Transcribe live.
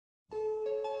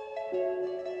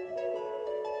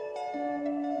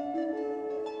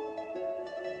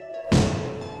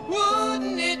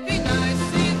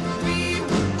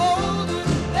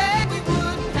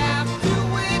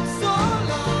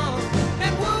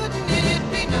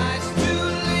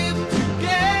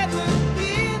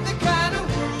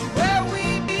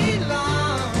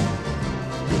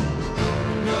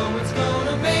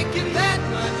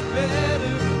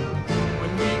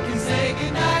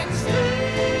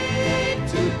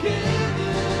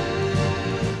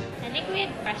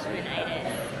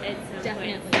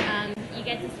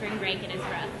spring break it is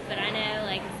rough, but I know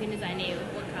like as soon as I knew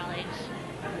what college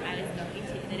I was going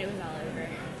to, that it was all over.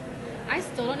 I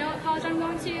still don't know what college I'm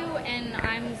going to, and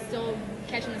I'm still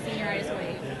catching the senioritis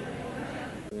wave.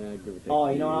 Oh,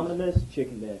 you know what I'm going to miss?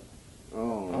 Chicken Day.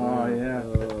 Oh yeah.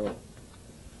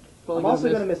 I'm also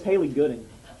going to miss Hailey Gooding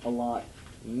a lot.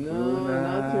 No,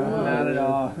 not too much. Not at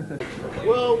all.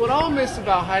 Well, what I'll miss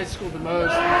about high school the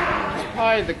most is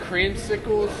probably the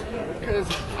creamsicles, because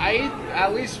I eat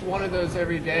at least one of those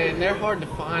every day, and they're hard to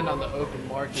find on the open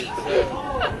market,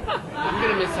 so I'm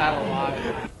going to miss out a lot.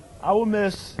 I will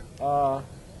miss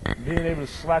being able to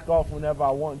slack off whenever I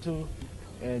want to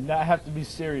and not have to be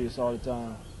serious all the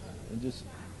time and just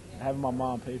having my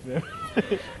mom pay for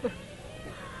everything.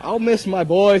 I'll miss my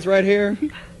boys right here.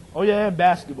 Oh yeah, and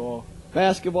basketball.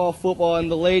 Basketball, football,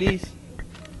 and the ladies.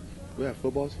 We have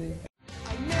football team?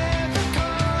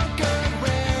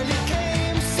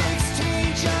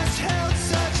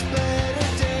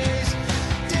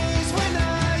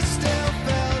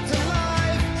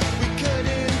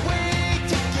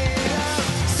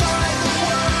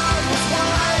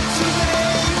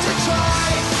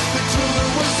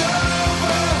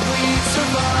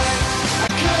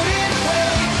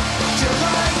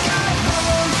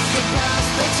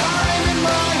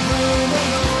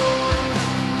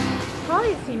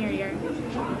 Senior year.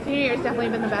 Senior year has definitely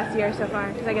been the best year so far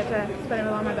because I get to spend it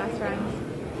with all my best friends.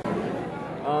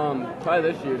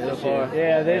 Probably this year so far.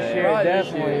 Yeah, this year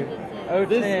definitely.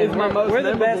 This is my most We're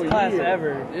the best class year.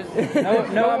 ever.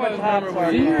 No one tops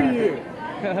our year.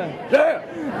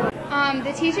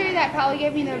 The teacher that probably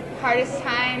gave me the hardest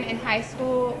time in high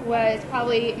school was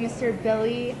probably Mr.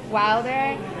 Billy Wilder,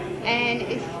 and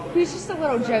he was just a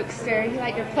little jokester. He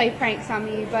liked to play pranks on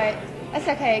me, but that's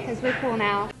okay because we're cool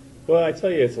now. Well, I tell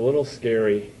you, it's a little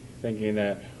scary thinking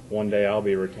that one day I'll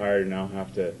be retired and I'll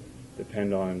have to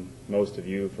depend on most of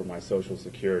you for my Social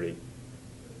Security.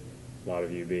 A lot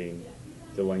of you being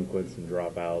delinquents and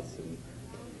dropouts and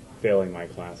failing my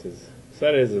classes. So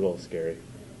that is a little scary.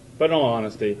 But in all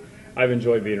honesty, I've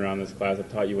enjoyed being around this class.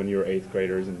 I've taught you when you were 8th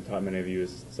graders and taught many of you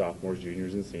as sophomores,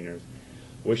 juniors, and seniors.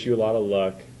 Wish you a lot of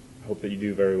luck. Hope that you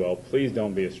do very well. Please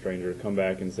don't be a stranger. Come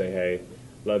back and say, hey,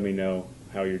 let me know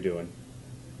how you're doing.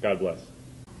 God bless.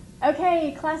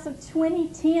 Okay, class of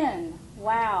 2010.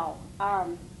 Wow.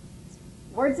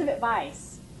 Words of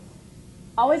advice.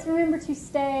 Always remember to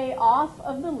stay off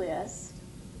of the list.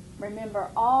 Remember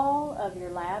all of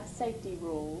your lab safety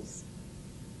rules.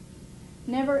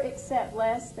 Never accept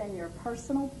less than your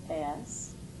personal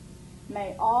best.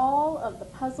 May all of the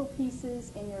puzzle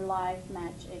pieces in your life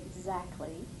match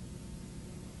exactly.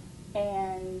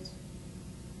 And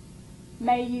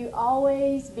may you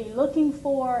always be looking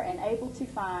for and able to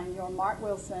find your Mark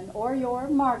Wilson or your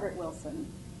Margaret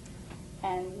Wilson.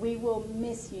 And we will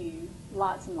miss you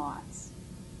lots and lots.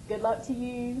 Good luck to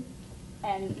you,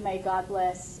 and may God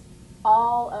bless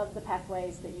all of the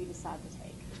pathways that you decide to take.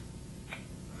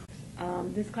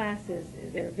 This class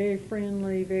they're very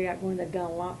friendly, very outgoing. They've done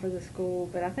a lot for the school.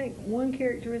 But I think one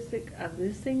characteristic of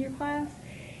this senior class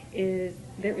is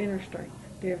their inner strength.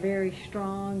 They're very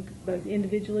strong, both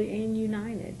individually and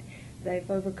united. They've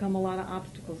overcome a lot of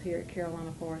obstacles here at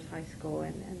Carolina Forest High School,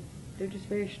 and they're just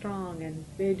very strong and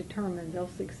very determined. They'll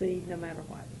succeed no matter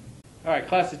what. All right,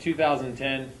 class of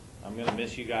 2010, I'm going to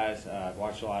miss you guys. I've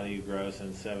watched a lot of you grow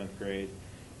since 7th grade,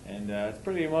 and it's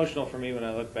pretty emotional for me when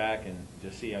I look back and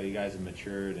just see how you guys have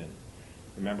matured and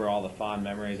remember all the fond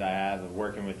memories I have of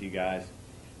working with you guys.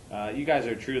 You guys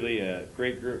are truly a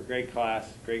great group, great class,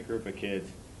 great group of kids.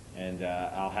 And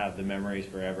I'll have the memories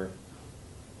forever.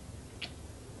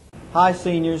 Hi,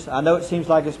 seniors. I know it seems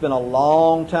like it's been a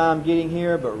long time getting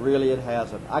here, but really it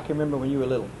hasn't. I can remember when you were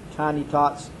little tiny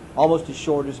tots, almost as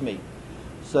short as me.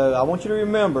 So I want you to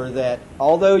remember that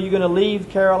although you're going to leave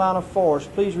Carolina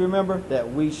Forest, please remember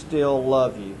that we still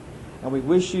love you. And we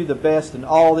wish you the best in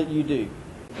all that you do.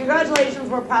 Congratulations.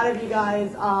 We're proud of you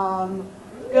guys.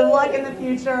 Good luck in the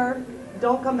future.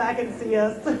 Don't come back and see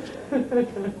us.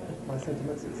 My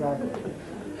sentiments exactly.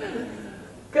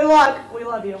 Good luck. We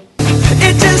love you.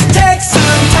 It just takes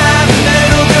some time, a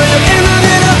little good in, a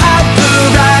little out the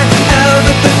right.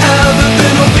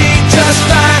 Everything will be just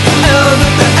fine.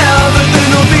 Everything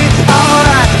will be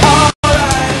alright, alright.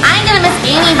 I ain't gonna miss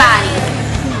anybody.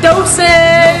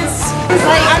 Doses.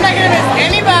 I'm not gonna miss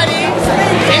anybody.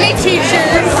 Any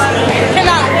teachers.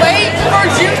 Cannot wait for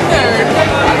June 3rd.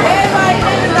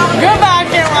 Goodbye,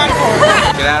 Carolina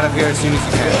Forest. Get out of here as soon as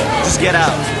you can. Just get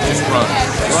out. Just run.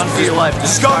 Run for your life.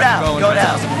 Just go down. Go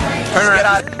down. Turn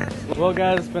around. Well,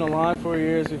 guys, it's been a long 4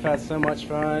 years. We've had so much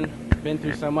fun, been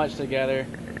through so much together.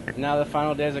 Now the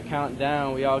final days are counting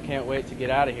down. We all can't wait to get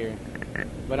out of here.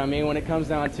 But I mean, when it comes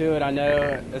down to it, I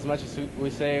know as much as we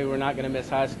say we're not going to miss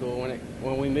high school,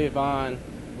 when we move on,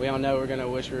 we all know we're going to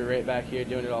wish we were right back here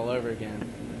doing it all over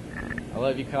again. I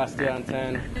love you, Class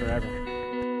 2010, forever.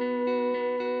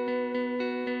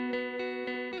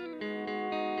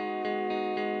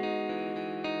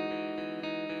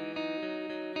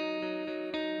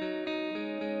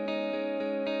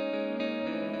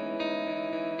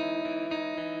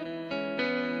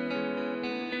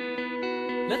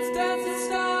 Let's dance in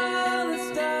style,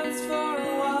 let's dance for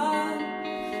a while.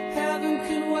 Heaven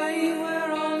can wait,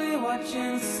 we're only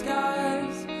watching the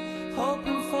skies.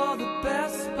 Hoping for the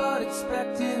best, but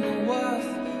expecting the worst.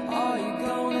 Are you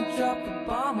gonna drop the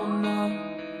bomb or not?